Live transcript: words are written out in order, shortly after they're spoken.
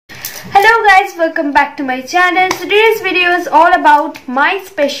guys, welcome back to my channel. Today's video is all about my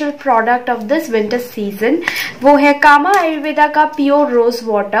special product of this winter season. वो है कामा आयुर्वेदा का pure rose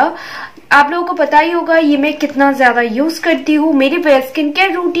water. आप लोगों को पता ही होगा ये मैं कितना ज्यादा यूज करती हूँ। मेरे स्किन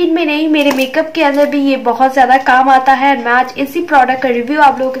केयर रूटीन में नहीं, मेरे मेकअप के अंदर भी ये बहुत ज्यादा काम आता है। मैं आज इसी प्रोडक्ट का रिव्यू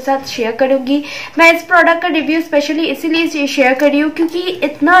आप लोगों के साथ शेयर करूंगी। मैं इस प्रोडक्ट का रिव्यू स्पेशली इसीलिए शेयर कर रही हूँ क्योंकि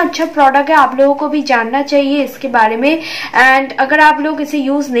इतना अच्छा प्रोडक्ट है, आप लोगों को भी जानना चाहिए इसके बारे में। एंड अगर आप लोग इसे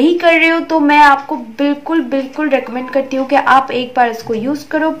यूज नहीं कर रहे हो तो मैं आपको बिल्कुल रिकमेंड करती हूँ कि आप एक बार इसको यूज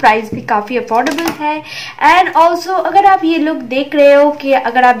करो। प्राइस भी काफी अफोर्डेबल है। एंड ऑल्सो अगर आप ये लुक देख रहे हो कि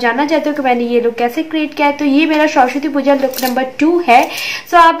अगर आप जानना चाहते हो मैंने ये लुक कैसे क्रिएट किया है, तो ये मेरा सरस्वती पूजा लुक नंबर 2 है।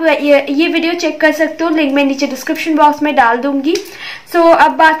 सो आप ये वीडियो चेक कर सकते हो, लिंक मैं नीचे डिस्क्रिप्शन बॉक्स में डाल दूंगी। सो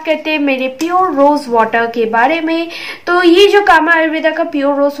अब बात करते हैं मेरे प्योर रोज वाटर के बारे में। तो ये जो कामा आयुर्वेदा का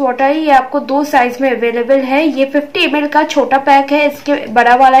प्योर रोज वाटर है, ये आपको 2 साइज में अवेलेबल है। ये 50 ml का छोटा पैक है, इसके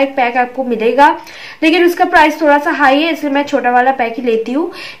बड़ा वाला एक पैक आपको मिलेगा, लेकिन उसका प्राइस थोड़ा सा हाई है, इसलिए मैं छोटा वाला पैक ही लेती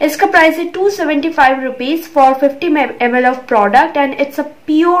हूँ। इसका प्राइस है 275 rupees for 50 ml of product and it's a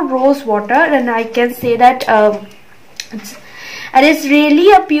pure rose water and I can say that and it's really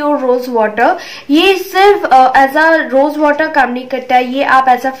a pure rose water. ये सिर्फ एज अ रोज वाटर काम नहीं करता है, ये आप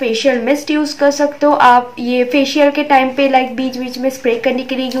as a facial mist use कर सकते हो। आप ये फेशियल के टाइम पे लाइक बीच में स्प्रे करने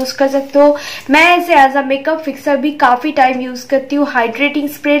के लिए यूज कर सकते हो। मैं इसे एज अ मेकअप फिक्सर भी काफी टाइम यूज करती हूँ। हाइड्रेटिंग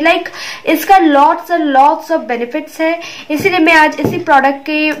स्प्रे, लाइक इसका लॉट्स ऑफ बेनिफिट्स है, इसीलिए मैं आज इसी प्रोडक्ट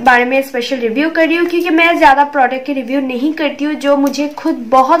के बारे में स्पेशल रिव्यू कर रही हूँ क्योंकि मैं ज्यादा प्रोडक्ट के रिव्यू नहीं करती हूँ। जो मुझे खुद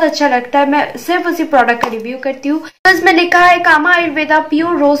बहुत अच्छा लगता है मैं सिर्फ उसी प्रोडक्ट का रिव्यू करती हूँ। तो इसमें लिखा है कामा Ayurveda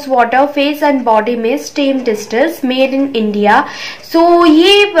pure rose water face and body mist stem डिस्टर्स made in India. सो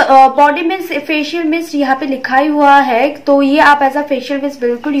ये बॉडी मिस्ट फेशियल मिस्ट यहाँ पे लिखा ही हुआ है, तो ये आप एज अ फेशियल मिस्ट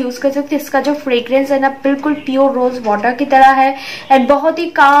बिल्कुल यूज कर सकते हैं। इसका जो फ्रेग्रेंस है ना बिल्कुल प्योर रोज वाटर की तरह है एंड बहुत ही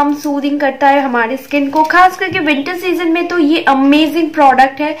काम सूदिंग करता है हमारे स्किन को, खास करके विंटर सीजन में तो ये अमेजिंग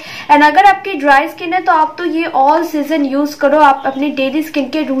प्रोडक्ट है। एंड अगर आपकी ड्राई स्किन है तो आप तो ये ऑल सीजन यूज करो, आप अपनी डेली स्किन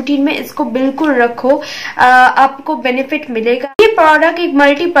के रूटीन में इसको बिल्कुल रखो, आपको बेनिफिट मिलेगा। ये प्रोडक्ट एक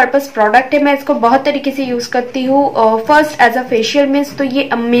मल्टीपर्पज प्रोडक्ट है, मैं इसको बहुत तरीके से यूज करती हूँ। First as a facial mist तो ये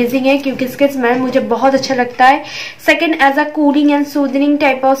अमेजिंग है क्योंकि इसके स्मेल मुझे बहुत अच्छा लगता है। Second as a cooling and सूदनिंग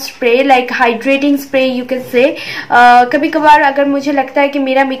type of spray, like hydrating spray you can say. कभी कभार अगर मुझे लगता है कि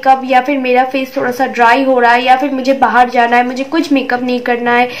मेरा मेकअप या फिर मेरा फेस थोड़ा सा ड्राई हो रहा है या फिर मुझे बाहर जाना है, मुझे कुछ मेकअप नहीं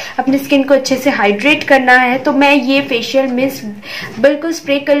करना है, अपनी स्किन को अच्छे से हाइड्रेट करना है, तो मैं ये फेशियल मिस्ट बिल्कुल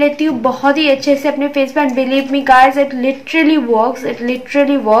स्प्रे कर लेती हूँ बहुत ही अच्छे से अपने फेस पे। And believe me guys, it literally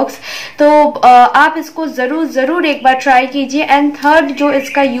works. तो आप इसको जरूर एक बार ट्राई कीजिए। एंड थर्ड जो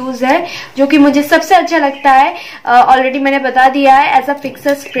इसका यूज है, जो कि मुझे सबसे अच्छा लगता है, ऑलरेडी मैंने बता दिया है, एज अ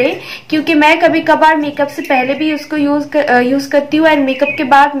फिक्सर स्प्रे, क्योंकि मैं कभी कभार मेकअप से पहले भी उसको यूज करती हूँ एंड मेकअप के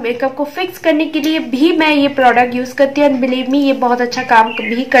बाद मेकअप को फिक्स करने के लिए भी मैं ये प्रोडक्ट यूज करती हूँ। एंड बिलीव मी ये बहुत अच्छा काम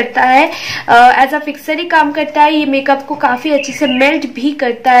भी करता है, एज अ फिक्सर ही काम करता है। ये मेकअप को काफी अच्छे से मेल्ट भी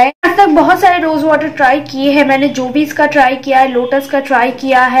करता है। आज तक बहुत सारे रोज वाटर ट्राई किए हैं मैंने, जो भी इसका ट्राई किया है, लोटस का ट्राई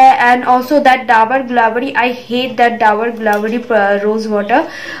किया है and also that Dabur Gulabari. I hate that Dabur Gulabari rose water,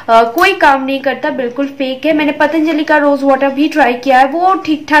 कोई काम नहीं करता, बिल्कुल फेक है। मैंने पतंजलि का रोज वाटर भी ट्राई किया है, वो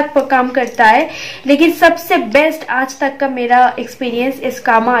ठीक ठाक काम करता है, लेकिन सबसे बेस्ट आज तक का मेरा एक्सपीरियंस इस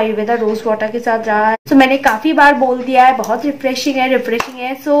कामा आयुर्वेदा रोज वाटर के साथ रहा है। तो मैंने काफी बार बोल दिया है, बहुत रिफ्रेशिंग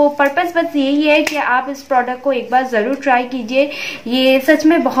है। सो पर्पस बस यही है कि आप इस प्रोडक्ट को एक बार जरूर ट्राई कीजिए, ये सच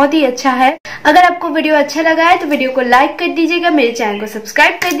में बहुत ही अच्छा है। अगर आपको वीडियो अच्छा लगा है तो वीडियो को लाइक कर दीजिएगा, मेरे चैनल को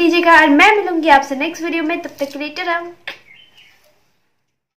सब्सक्राइब कर दीजिएगा और मैं मिलूंगी आपसे नेक्स्ट वीडियो में। तब तक के लिए टाटा।